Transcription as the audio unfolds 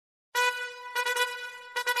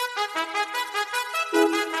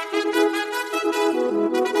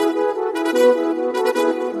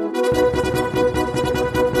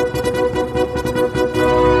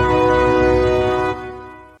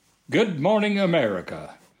Good morning,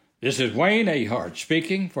 America. This is Wayne A. Hart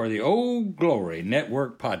speaking for the Old Glory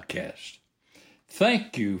Network podcast.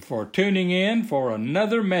 Thank you for tuning in for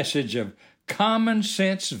another message of common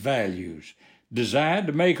sense values designed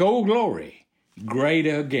to make Old Glory great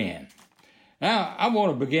again. Now, I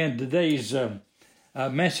want to begin today's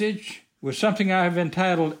message with something I have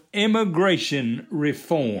entitled Immigration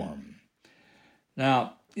Reform.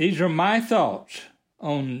 Now, these are my thoughts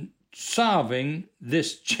on solving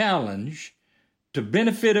this challenge to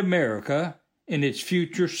benefit America and its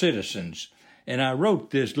future citizens. And I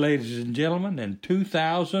wrote this, ladies and gentlemen, in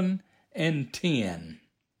 2010.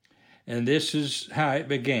 And this is how it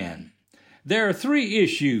began. There are three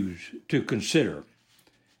issues to consider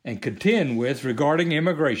and contend with regarding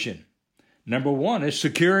immigration. Number one is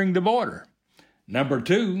securing the border. Number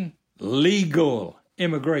two, legal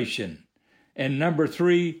immigration. And number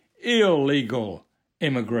three, illegal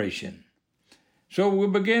immigration. So we'll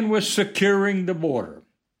begin with securing the border.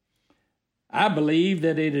 I believe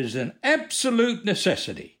that it is an absolute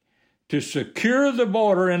necessity to secure the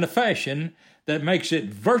border in a fashion that makes it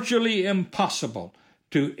virtually impossible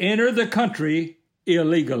to enter the country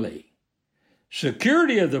illegally.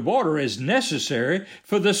 Security of the border is necessary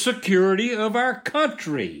for the security of our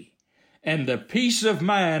country and the peace of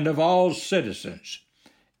mind of all citizens.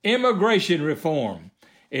 Immigration reform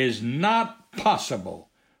is not possible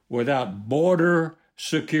without border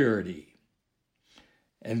security.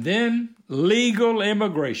 And then legal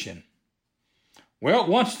immigration. Well,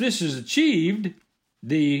 once this is achieved,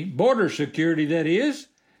 the border security that is,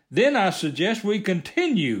 then I suggest we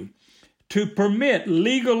continue to permit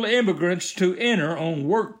legal immigrants to enter on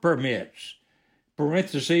work permits,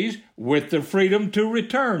 parentheses, with the freedom to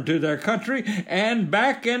return to their country and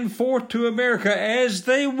back and forth to America as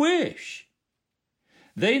they wish.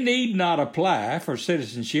 They need not apply for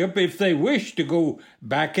citizenship if they wish to go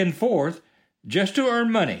back and forth just to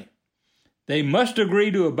earn money. They must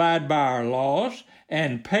agree to abide by our laws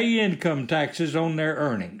and pay income taxes on their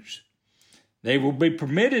earnings. They will be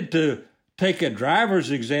permitted to take a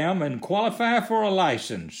driver's exam and qualify for a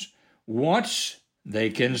license once they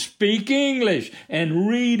can speak English and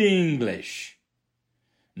read English.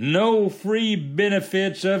 No free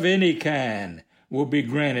benefits of any kind will be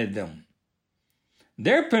granted them.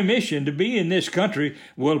 Their permission to be in this country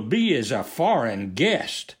will be as a foreign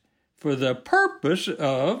guest for the purpose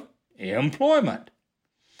of employment.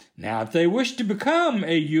 Now, if they wish to become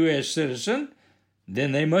a U.S. citizen,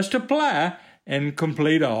 then they must apply and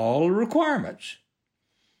complete all requirements.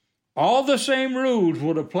 All the same rules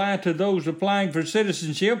would apply to those applying for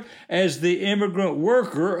citizenship as the immigrant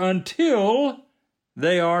worker until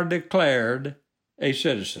they are declared a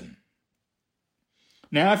citizen.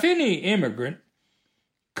 Now, if any immigrant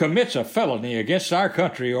commits a felony against our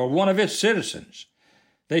country or one of its citizens,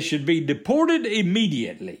 they should be deported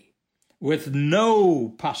immediately with no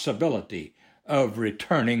possibility of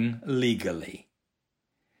returning legally.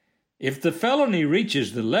 If the felony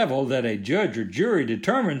reaches the level that a judge or jury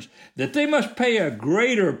determines that they must pay a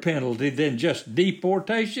greater penalty than just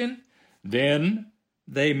deportation, then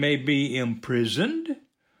they may be imprisoned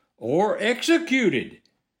or executed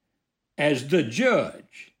as the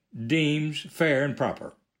judge deems fair and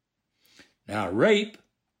proper. Now, rape,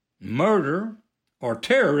 murder, or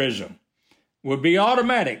terrorism would be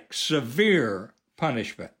automatic, severe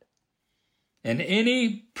punishment, and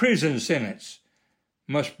any prison sentence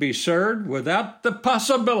must be served without the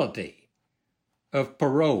possibility of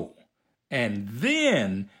parole, and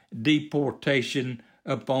then deportation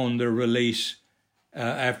upon their release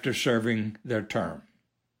after serving their term.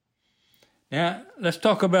 Now, let's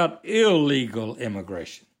talk about illegal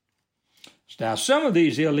immigration. Now, some of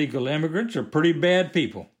these illegal immigrants are pretty bad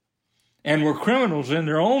people and were criminals in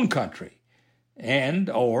their own country and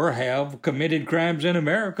or have committed crimes in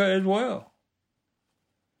America as well.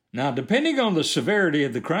 Now, depending on the severity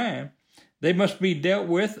of the crime, they must be dealt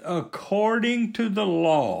with according to the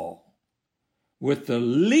law, with the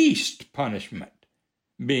least punishment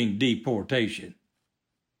being deportation.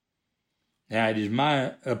 Now, it is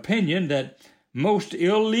my opinion that most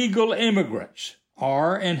illegal immigrants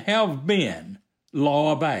are and have been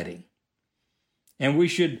law-abiding. And we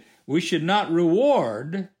should not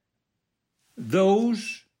reward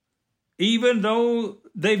those, even though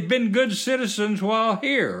they've been good citizens while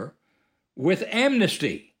here, with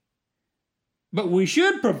amnesty. But we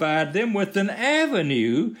should provide them with an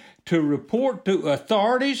avenue to report to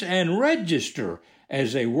authorities and register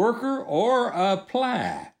as a worker or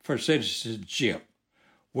apply for citizenship,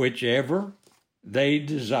 whichever they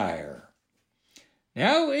desire.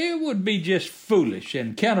 Now, it would be just foolish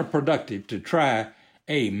and counterproductive to try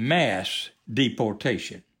a mass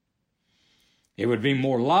deportation. It would be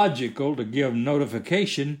more logical to give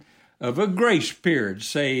notification of a grace period,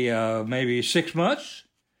 say maybe 6 months,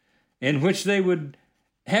 in which they would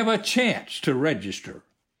have a chance to register.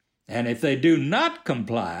 And if they do not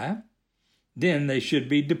comply, then they should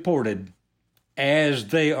be deported as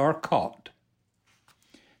they are caught.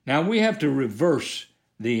 Now, we have to reverse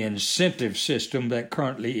the incentive system that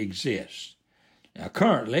currently exists. Now,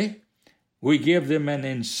 currently, we give them an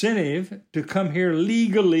incentive to come here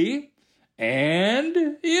legally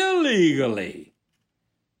and illegally.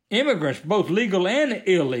 Immigrants, both legal and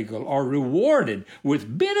illegal, are rewarded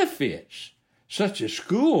with benefits such as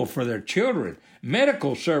school for their children,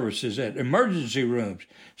 medical services at emergency rooms,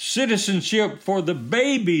 citizenship for the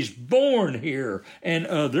babies born here, and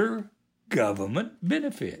other government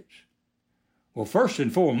benefits. Well, first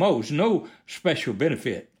and foremost, no special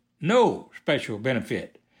benefit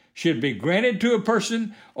should be granted to a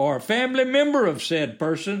person or a family member of said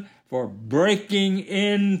person for breaking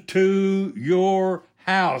into your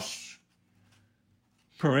house.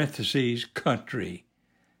 Parentheses, country.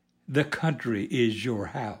 The country is your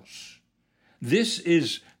house.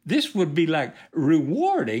 This would be like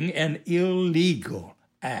rewarding an illegal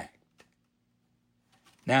act.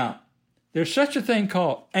 Now, there's such a thing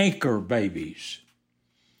called anchor babies.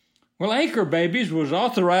 Well, anchor babies was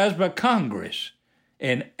authorized by Congress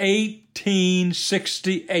in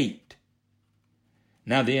 1868.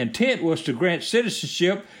 Now, the intent was to grant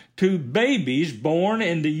citizenship to babies born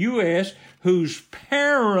in the U.S. whose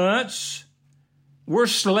parents were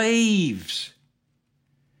slaves.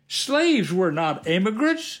 Slaves were not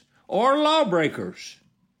immigrants or lawbreakers.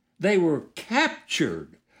 They were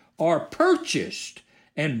captured or purchased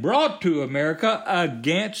and brought to America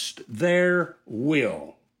against their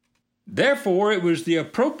will. Therefore, it was the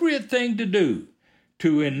appropriate thing to do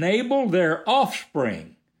to enable their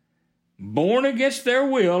offspring, born against their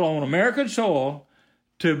will on American soil,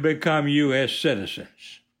 to become U.S.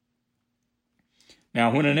 citizens.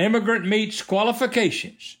 Now, when an immigrant meets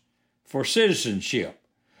qualifications for citizenship,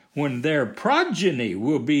 when their progeny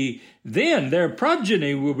will be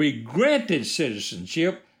granted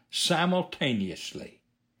citizenship simultaneously.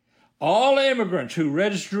 All immigrants who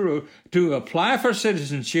register to apply for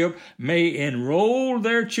citizenship may enroll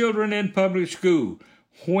their children in public school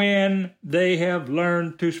when they have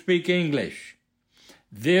learned to speak English.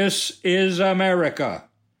 This is America.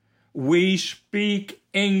 We speak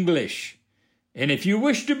English. And if you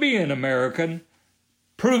wish to be an American,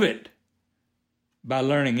 prove it by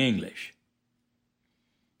learning English.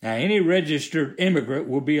 Now, any registered immigrant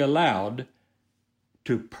will be allowed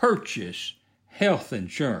to purchase health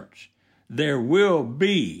insurance. There will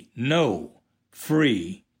be no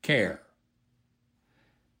free care.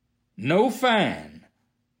 No fine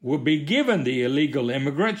will be given the illegal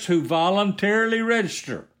immigrants who voluntarily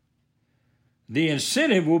register. The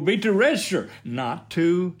incentive will be to register, not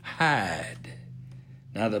to hide.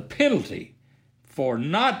 Now, the penalty for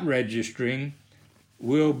not registering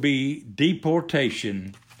will be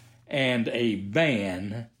deportation and a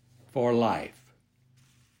ban for life.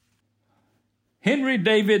 Henry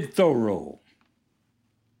David Thoreau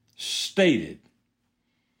stated,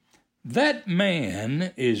 "That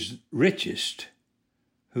man is richest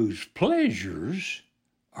whose pleasures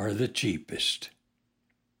are the cheapest."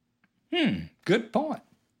 Good point.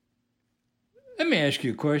 Let me ask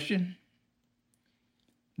you a question.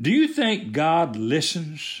 Do you think God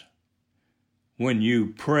listens when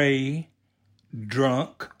you pray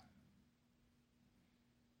drunk?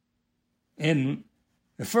 In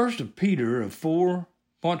the 1 of Peter of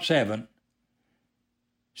 4:7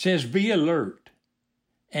 says, "Be alert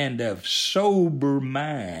and of sober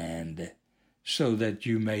mind so that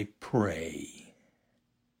you may pray."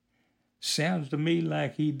 Sounds to me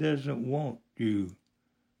like he doesn't want you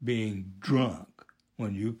being drunk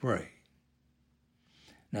when you pray.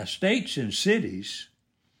 Now, states and cities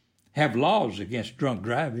have laws against drunk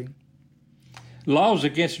driving, laws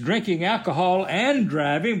against drinking alcohol and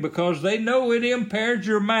driving because they know it impairs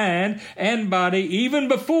your mind and body even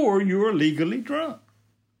before you are legally drunk.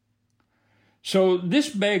 So this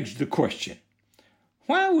begs the question,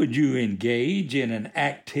 why would you engage in an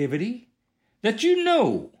activity that you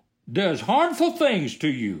know does harmful things to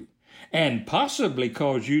you and possibly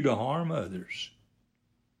cause you to harm others?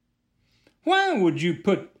 Why would you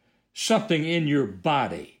put something in your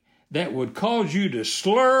body that would cause you to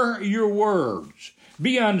slur your words,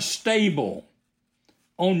 be unstable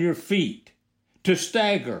on your feet, to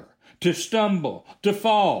stagger, to stumble, to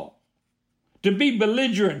fall, to be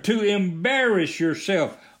belligerent, to embarrass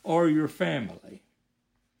yourself or your family,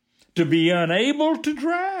 to be unable to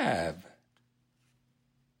drive?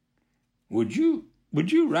 Would you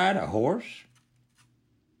ride a horse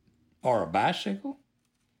or a bicycle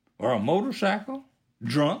or a motorcycle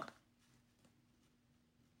drunk?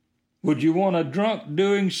 Would you want a drunk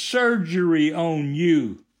doing surgery on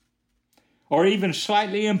you or even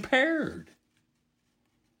slightly impaired?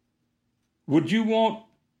 Would you want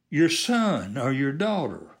your son or your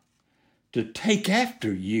daughter to take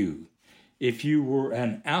after you if you were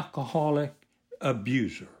an alcoholic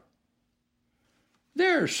abuser?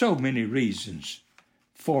 There are so many reasons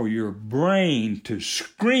for your brain to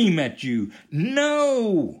scream at you,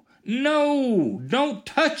 no, don't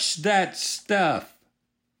touch that stuff,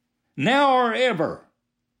 now or ever.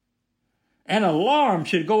 An alarm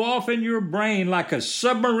should go off in your brain like a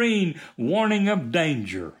submarine warning of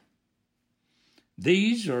danger.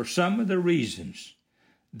 These are some of the reasons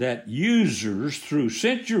that users through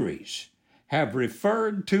centuries have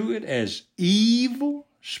referred to it as evil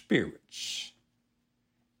spirits.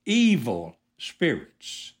 Evil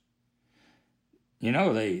spirits. You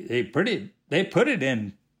know, they put it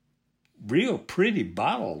in real pretty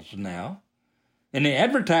bottles now, and they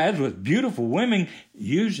advertise with beautiful women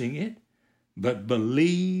using it. But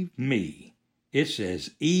believe me, it's as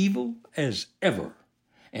evil as ever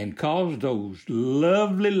and caused those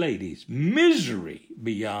lovely ladies misery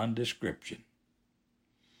beyond description.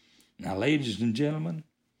 Now, ladies and gentlemen,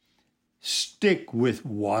 stick with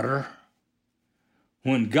water.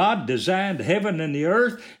 When God designed heaven and the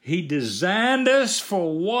earth, He designed us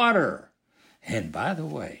for water. And by the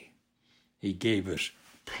way, He gave us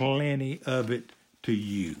plenty of it to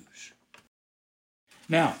use.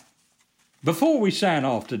 Now, before we sign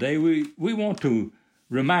off today, we want to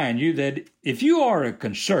remind you that if you are a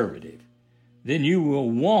conservative, then you will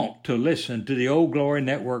want to listen to the Old Glory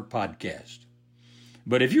Network podcast.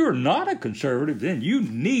 But if you're not a conservative, then you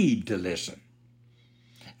need to listen.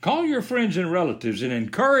 Call your friends and relatives and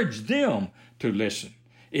encourage them to listen.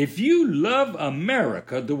 If you love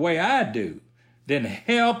America the way I do, then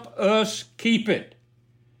help us keep it.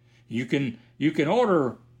 You can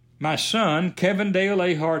order my son, Kevin Dale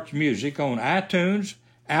Ahart's music on iTunes,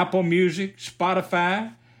 Apple Music,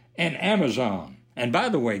 Spotify, and Amazon. And by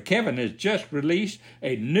the way, Kevin has just released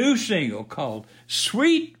a new single called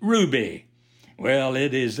Sweet Ruby. Well,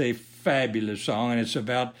 it is a fabulous song, and it's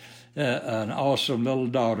about an awesome little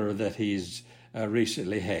daughter that he's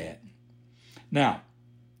recently had. Now,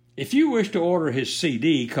 if you wish to order his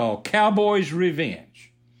CD called Cowboy's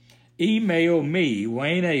Revenge, email me,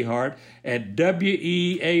 Wayne Ahart, at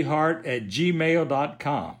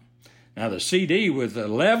weahart@gmail.com. Now, the CD with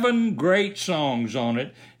 11 great songs on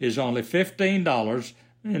it is only $15,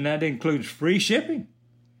 and that includes free shipping.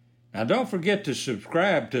 Now, don't forget to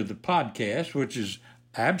subscribe to the podcast, which is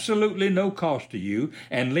absolutely no cost to you,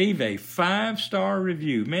 and leave a 5-star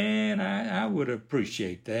review. Man, I would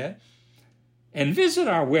appreciate that. And visit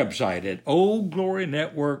our website at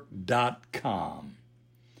oldglorynetwork.com.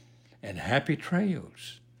 And happy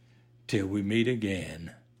trails till we meet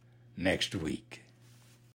again next week.